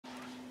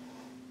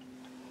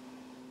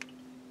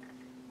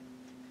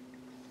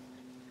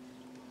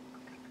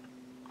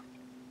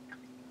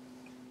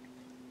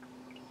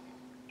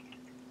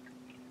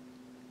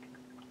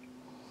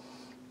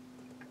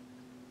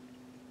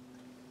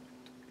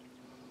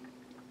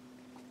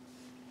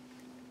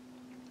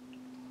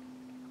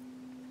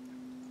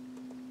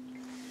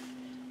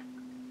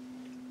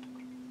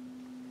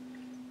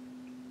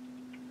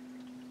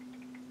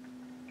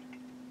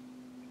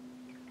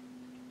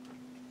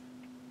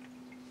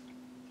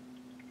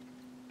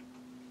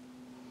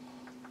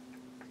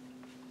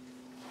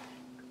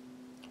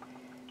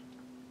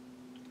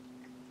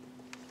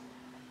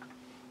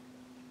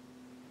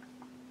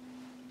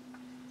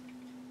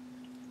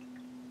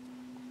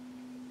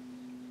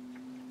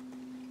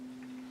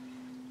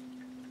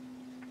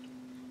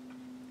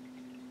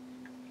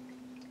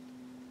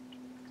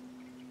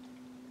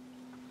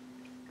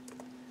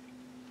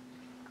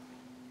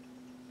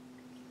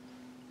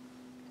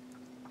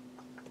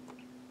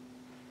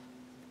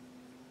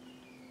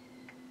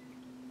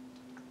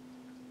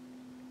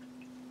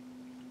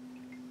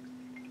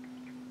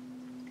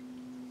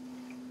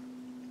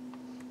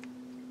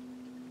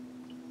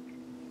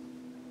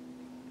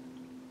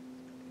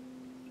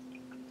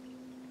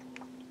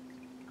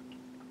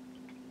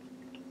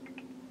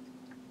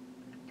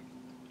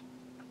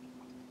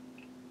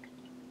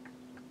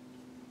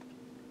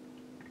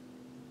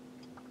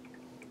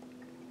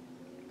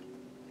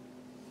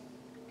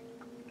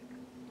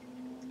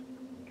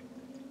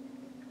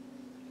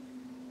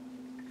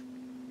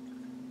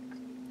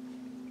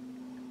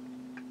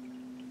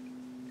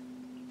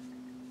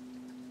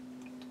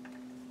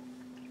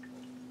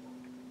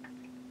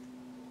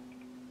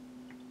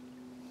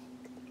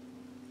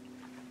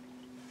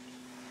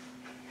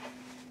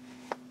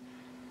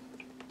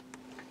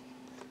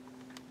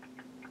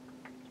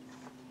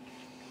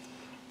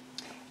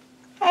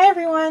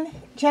everyone,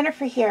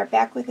 Jennifer here,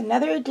 back with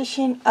another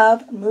edition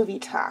of Movie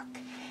Talk.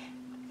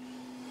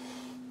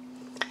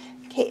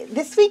 Okay,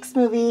 this week's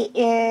movie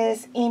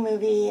is a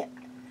movie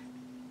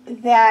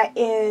that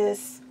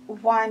is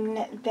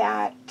one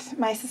that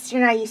my sister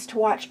and I used to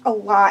watch a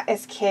lot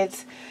as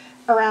kids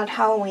around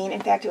Halloween.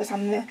 In fact, it was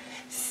on the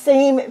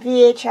same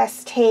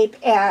VHS tape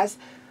as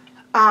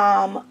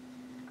The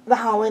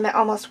Halloween That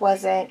Almost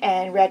Wasn't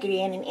and Raggedy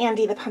Ann and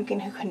Andy the Pumpkin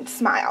Who Couldn't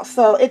Smile.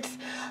 So it's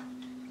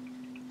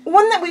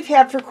one that we've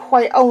had for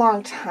quite a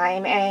long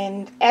time,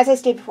 and as I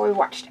stated before, we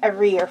watched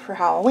every year for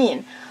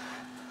Halloween.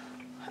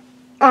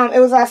 It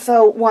was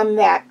also one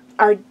that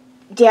our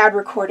dad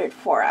recorded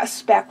for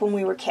us back when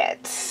we were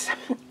kids.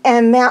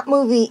 And that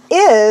movie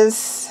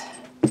is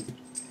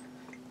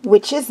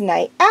Witch's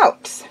Night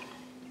Out.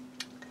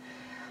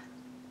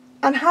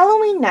 On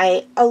Halloween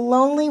night, a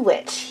lonely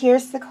witch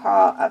hears the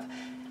call of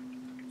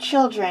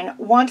children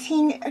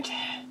wanting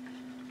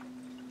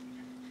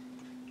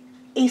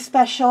a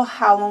special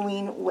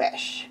Halloween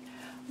wish.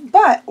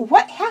 But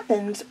what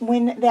happens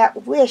when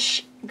that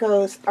wish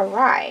goes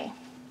awry?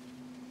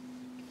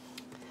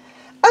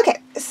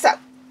 Okay, so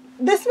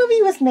this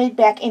movie was made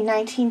back in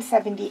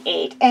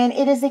 1978, and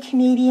it is a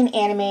Canadian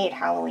animated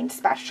Halloween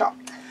special.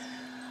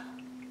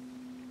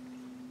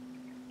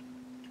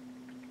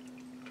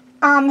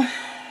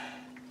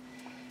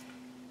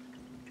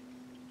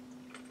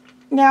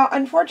 Now,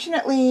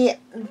 unfortunately,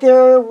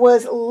 there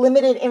was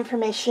limited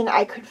information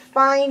I could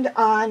find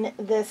on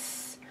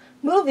this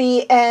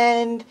movie,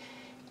 and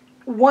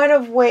one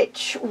of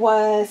which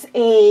was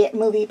a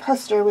movie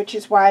poster, which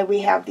is why we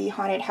have the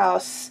haunted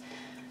house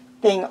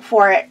thing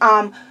for it.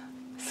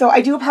 So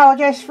I do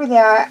apologize for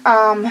that.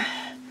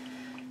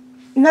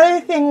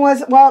 Another thing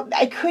was, well,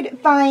 I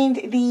couldn't find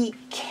the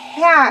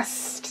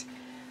cast.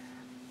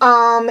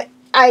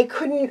 I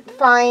couldn't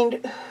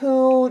find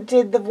who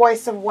did the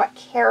voice of what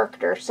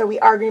character, so we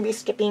are going to be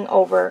skipping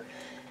over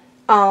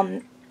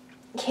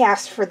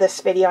cast for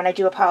this video, and I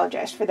do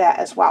apologize for that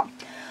as well.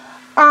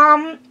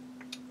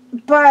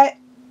 But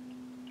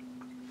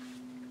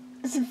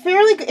it's a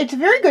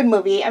very good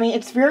movie. I mean,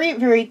 it's very,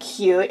 very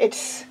cute.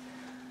 It's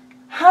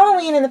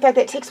Halloween in the fact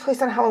that it takes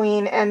place on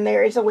Halloween, and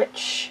there is a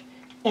witch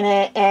in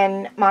it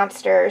and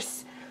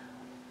monsters.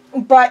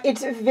 But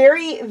it's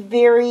very,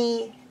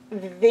 very,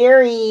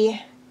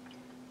 very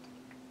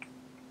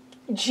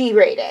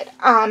G-rated.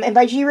 And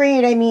by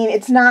G-rated, I mean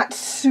it's not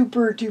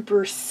super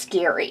duper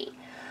scary.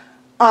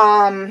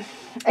 I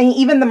mean,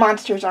 even the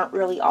monsters aren't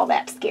really all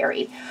that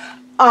scary.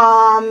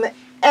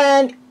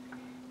 And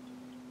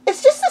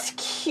it's just this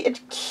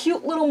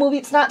cute little movie.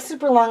 It's not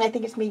super long. I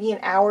think it's maybe an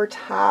hour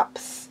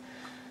tops.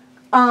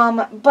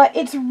 But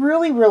it's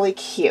really, really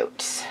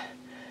cute.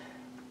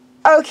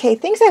 Okay,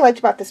 things I liked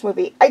about this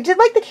movie. I did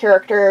like the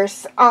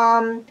characters.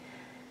 The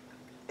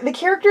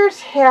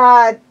characters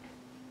had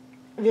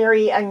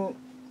very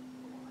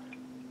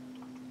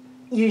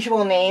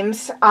unusual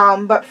names,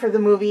 but for the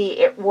movie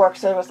it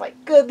works. So it was like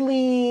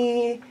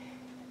goodly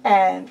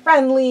and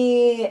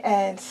friendly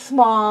and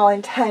small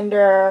and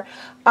tender.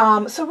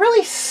 So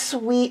really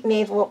sweet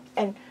names,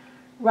 and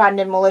rotten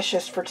and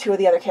malicious for two of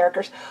the other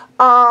characters.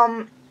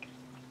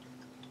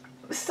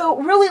 So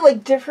really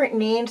like different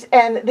names,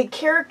 and the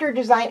character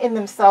design in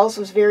themselves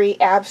was very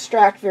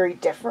abstract, very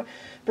different,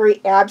 very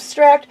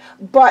abstract,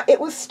 but it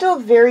was still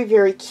very,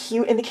 very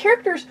cute, and the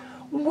characters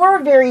were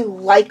very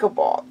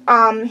likable.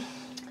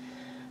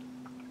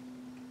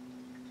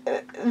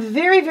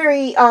 Very,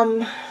 very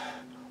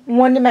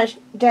one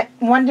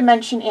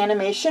dimension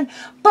animation,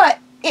 but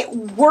it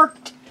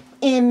worked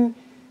in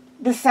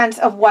the sense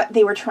of what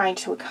they were trying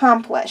to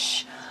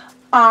accomplish.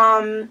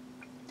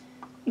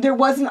 There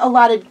wasn't a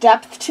lot of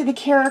depth to the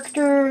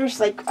characters,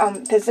 like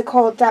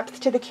physical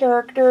depth to the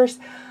characters,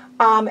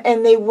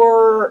 and they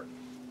were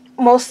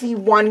mostly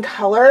one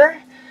color,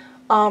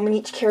 and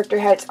each character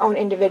had its own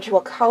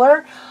individual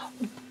color.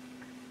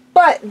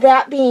 But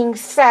that being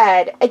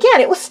said, again,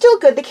 it was still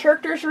good. The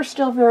characters were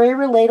still very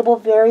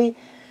relatable, very,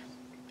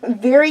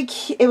 very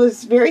cute. It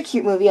was a very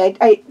cute movie.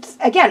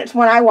 Again, it's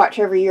one I watch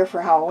every year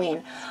for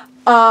Halloween.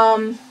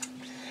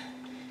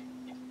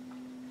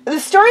 The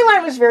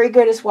storyline was very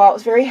good as well. It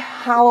was very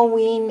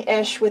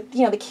Halloween-ish with,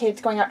 you know, the kids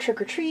going out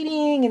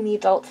trick-or-treating and the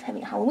adults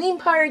having a Halloween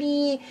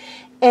party,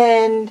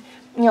 and,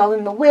 you know,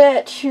 then the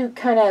witch who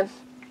kind of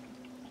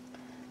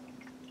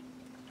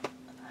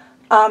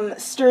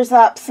stirs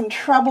up some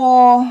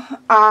trouble,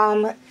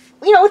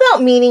 you know,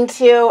 without meaning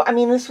to. I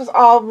mean, this was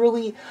all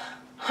really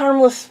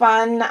harmless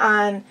fun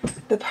on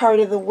the part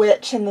of the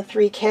witch and the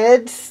three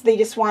kids. They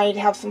just wanted to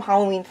have some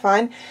Halloween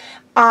fun.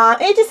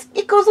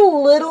 It goes a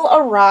little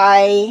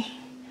awry.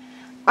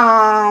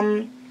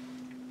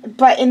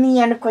 But in the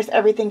end, of course,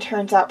 everything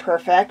turns out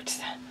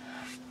perfect.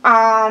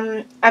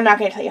 I'm not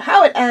going to tell you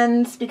how it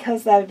ends,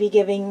 because that would be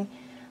giving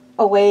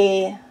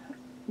away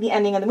the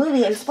ending of the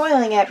movie and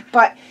spoiling it,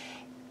 but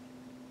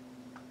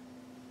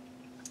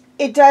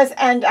it does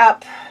end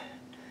up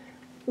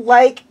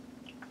like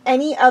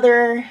any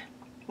other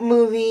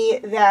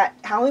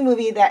Halloween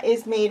movie that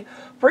is made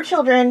for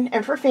children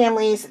and for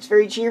families. It's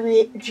very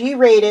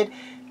G-rated,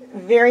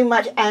 very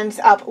much ends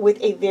up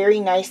with a very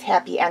nice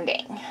happy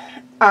ending.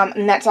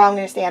 And that's all I'm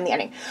going to say on the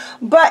ending.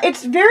 But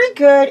it's very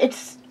good.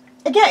 It's,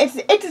 again,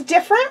 it's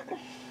different.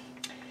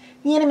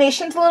 The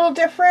animation's a little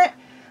different.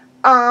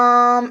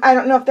 I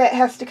don't know if that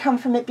has to come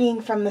from it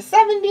being from the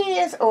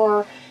 70s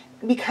or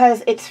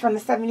because it's from the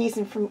 70s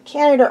and from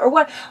Canada or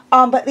what.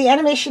 But the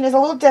animation is a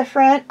little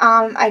different.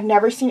 I've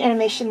never seen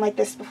animation like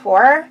this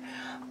before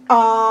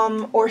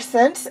or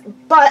since.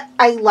 But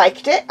I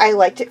liked it. I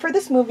liked it for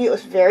this movie. It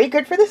was very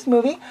good for this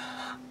movie.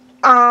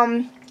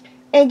 And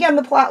again,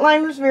 the plot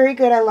line was very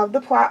good. I loved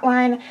the plot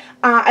line.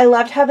 I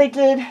loved how they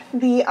did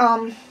the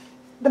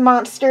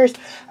monsters.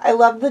 I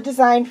love the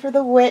design for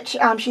the witch.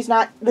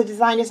 The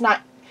design is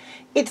not,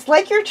 it's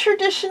like your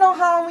traditional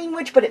Halloween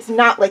witch, but it's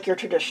not like your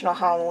traditional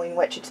Halloween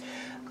witch. It's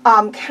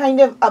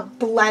kind of a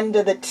blend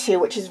of the two,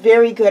 which is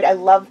very good. I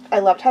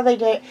loved how they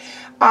did it.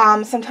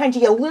 Sometimes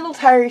you get a little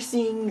tired of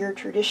seeing your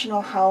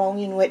traditional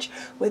Halloween witch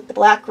with the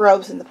black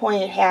robes and the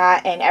pointed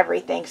hat and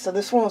everything. So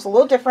this one was a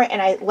little different,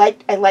 and I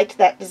liked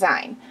that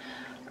design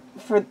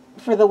for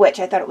the witch.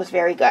 I thought it was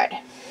very good.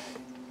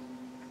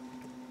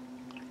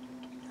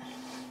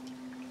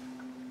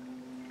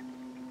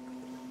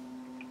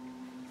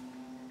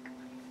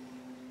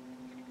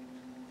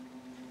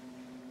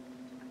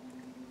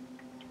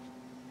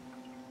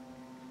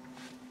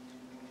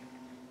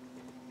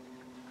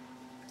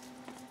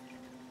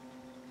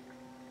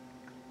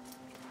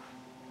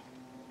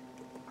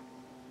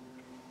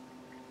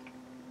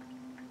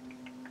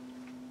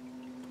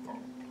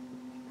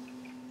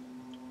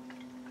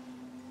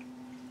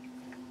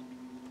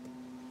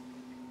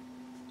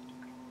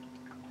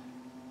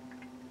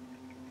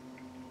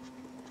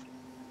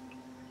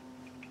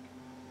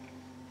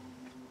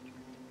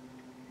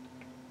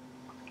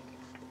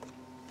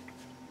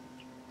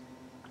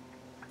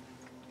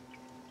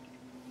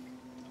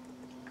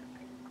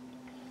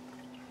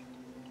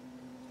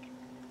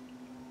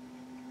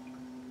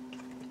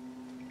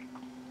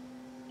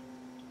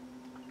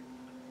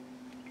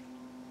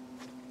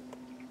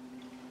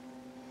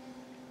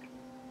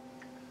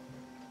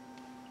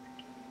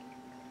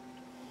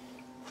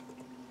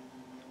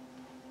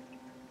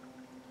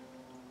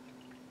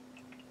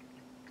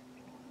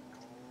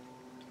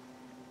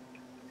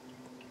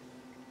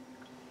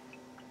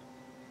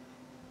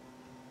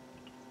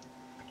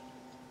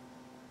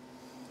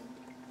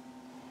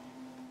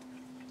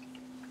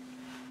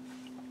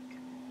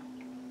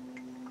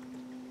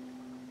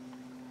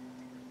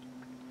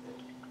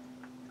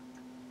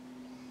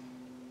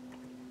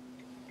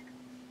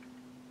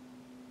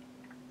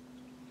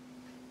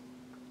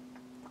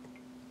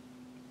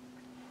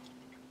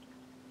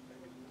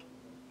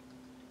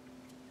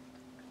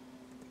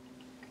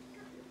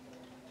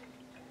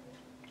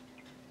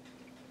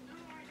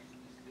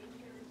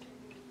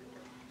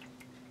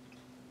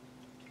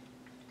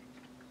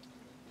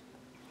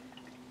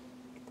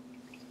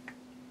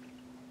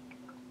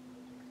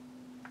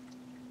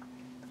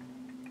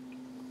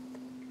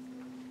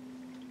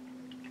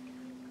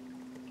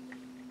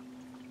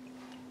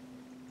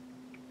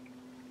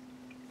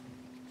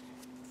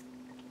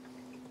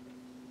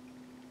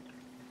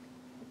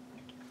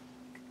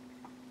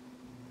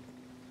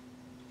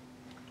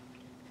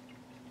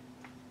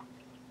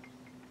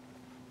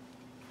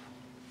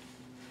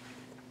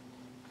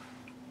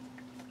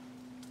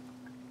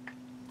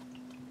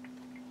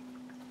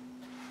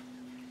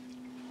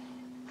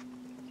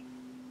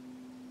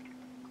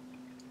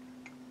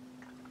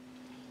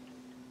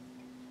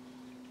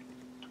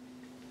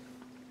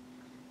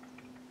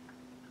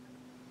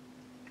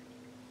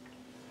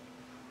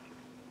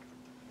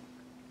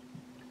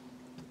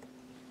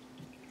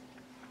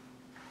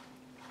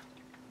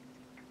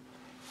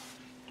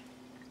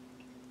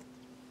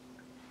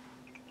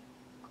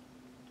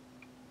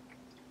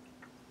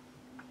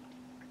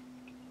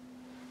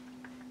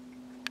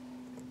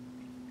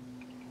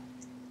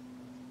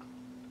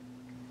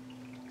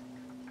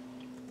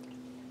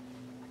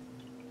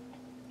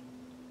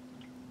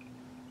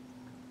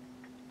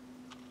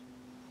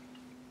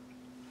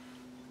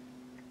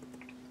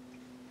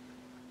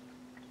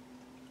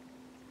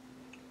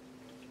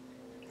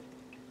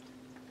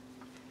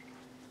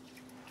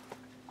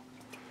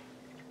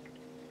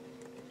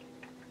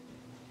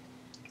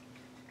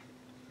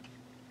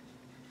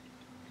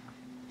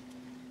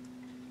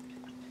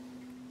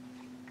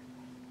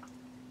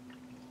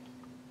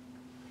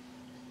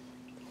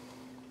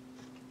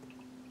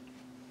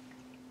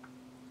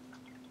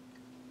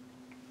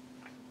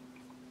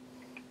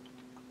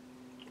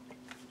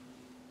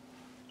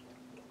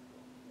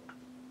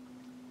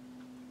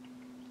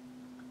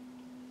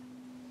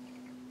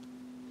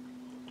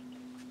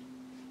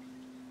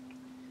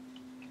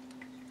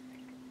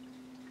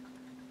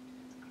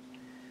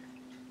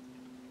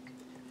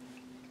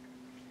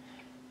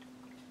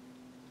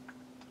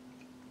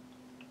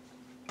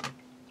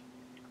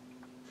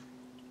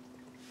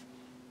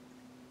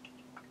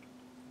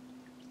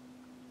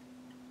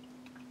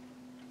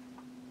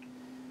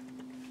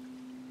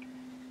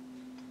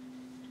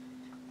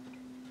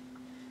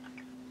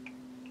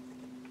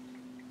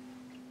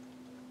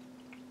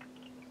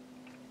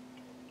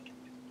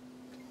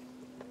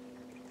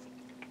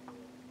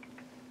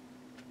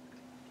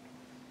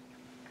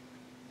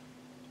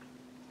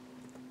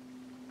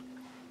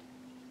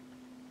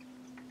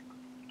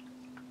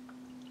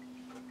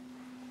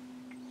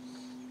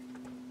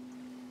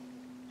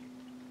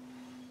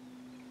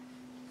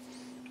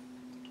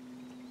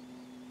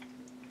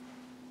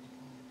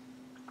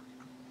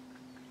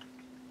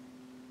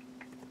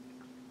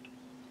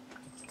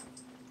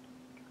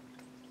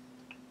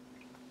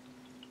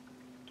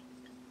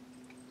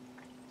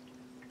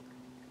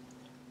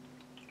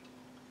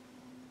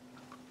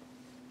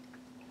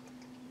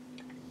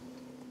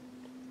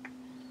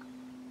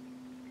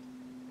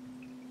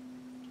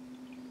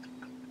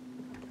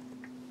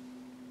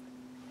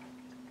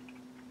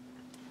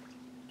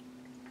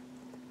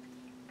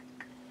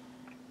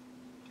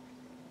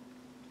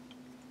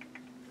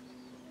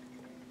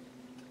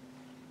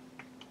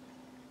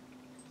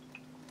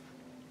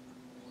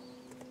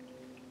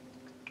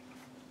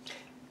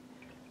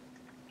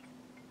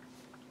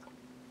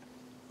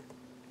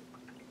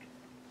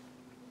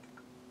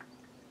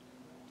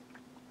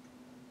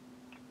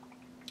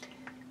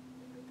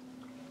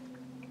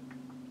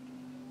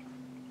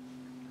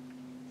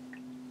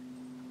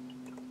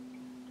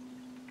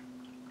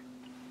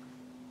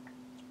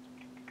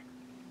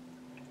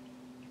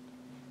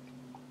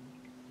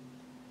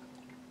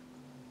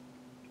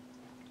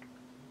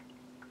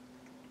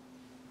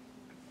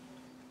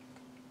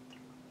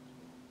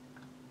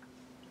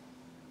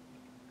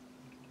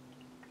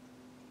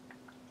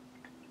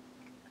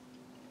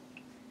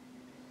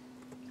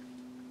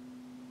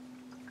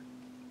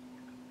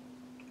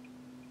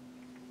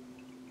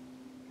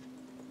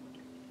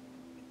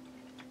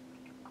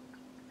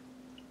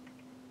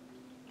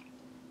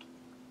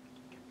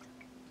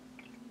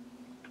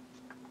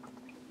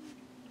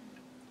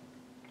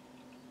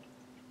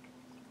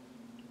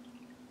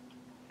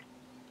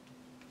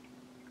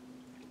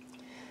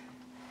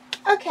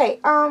 Okay,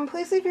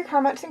 please leave your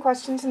comments and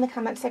questions in the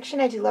comment section.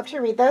 I do love to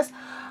read those.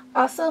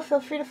 Also, feel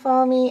free to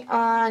follow me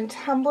on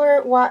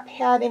Tumblr,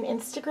 Wattpad, and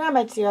Instagram.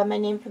 I do have my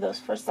name for those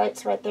 4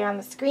 sites right there on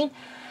the screen,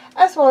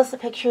 as well as the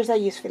pictures I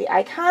use for the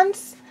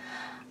icons.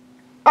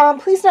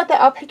 Please note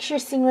that all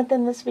pictures seen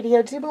within this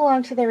video do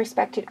belong to their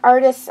respected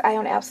artists. I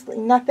own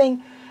absolutely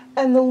nothing,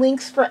 and the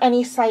links for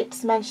any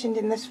sites mentioned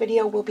in this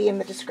video will be in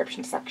the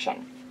description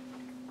section.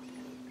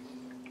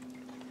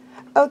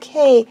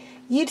 Okay,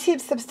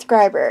 YouTube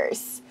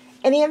subscribers.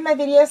 Any of my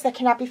videos that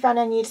cannot be found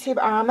on YouTube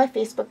are on my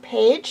Facebook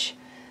page.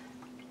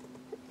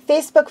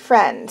 Facebook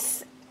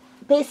friends.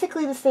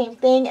 Basically the same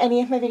thing.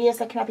 Any of my videos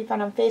that cannot be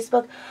found on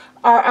Facebook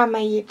are on my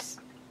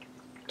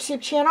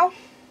YouTube channel.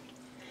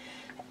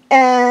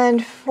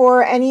 And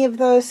for any of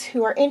those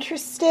who are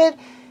interested,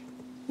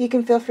 you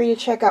can feel free to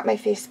check out my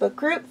Facebook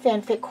group,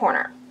 Fanfic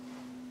Corner.